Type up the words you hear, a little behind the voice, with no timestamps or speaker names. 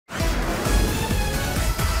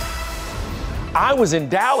I was in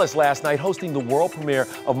Dallas last night hosting the world premiere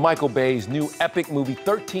of Michael Bay's new epic movie,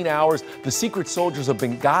 13 Hours, The Secret Soldiers of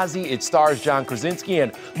Benghazi. It stars John Krasinski,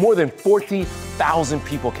 and more than 40,000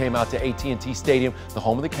 people came out to AT&T Stadium, the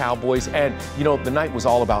home of the Cowboys. And, you know, the night was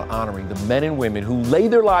all about honoring the men and women who lay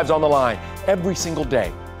their lives on the line every single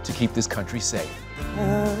day to keep this country safe.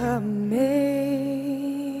 Amazing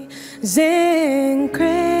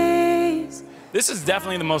grace. This is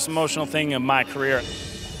definitely the most emotional thing of my career.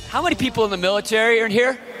 How many people in the military are in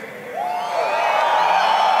here?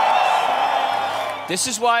 This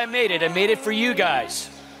is why I made it. I made it for you guys.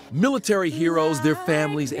 Military heroes, their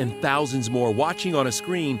families, and thousands more watching on a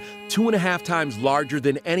screen 2.5 times larger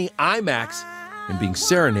than any IMAX and being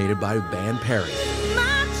serenaded by Band Perry.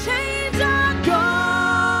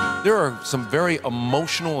 There are some very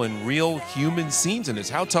emotional and real human scenes in this.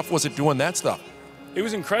 How tough was it doing that stuff? It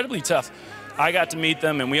was incredibly tough. I got to meet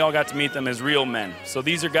them, and we all got to meet them as real men. So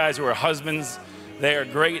these are guys who are husbands. They are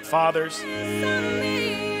great fathers.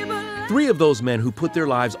 3 of those men who put their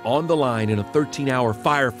lives on the line in a 13-hour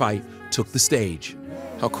firefight took the stage.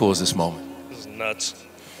 How cool is this moment? This is nuts.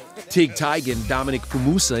 Tig Tigan, Dominic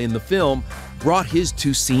Fumusa in the film, brought his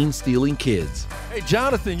 2 scene-stealing kids. Hey,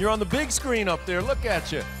 Jonathan, you're on the big screen up there. Look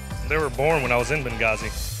at you. They were born when I was in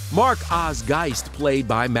Benghazi. Mark Oz Geist, played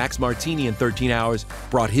by Max Martini in 13 Hours,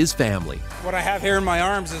 brought his family. What I have here in my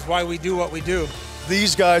arms is why we do what we do.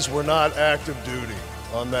 These guys were not active duty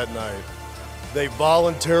on that night. They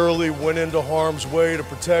voluntarily went into harm's way to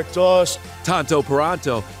protect us. Tonto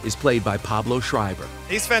Peranto is played by Pablo Schreiber.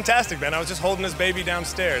 He's fantastic, man. I was just holding his baby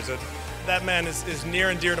downstairs. That man is near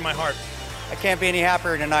and dear to my heart. I can't be any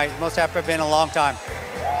happier tonight. Most happy I've been in a long time.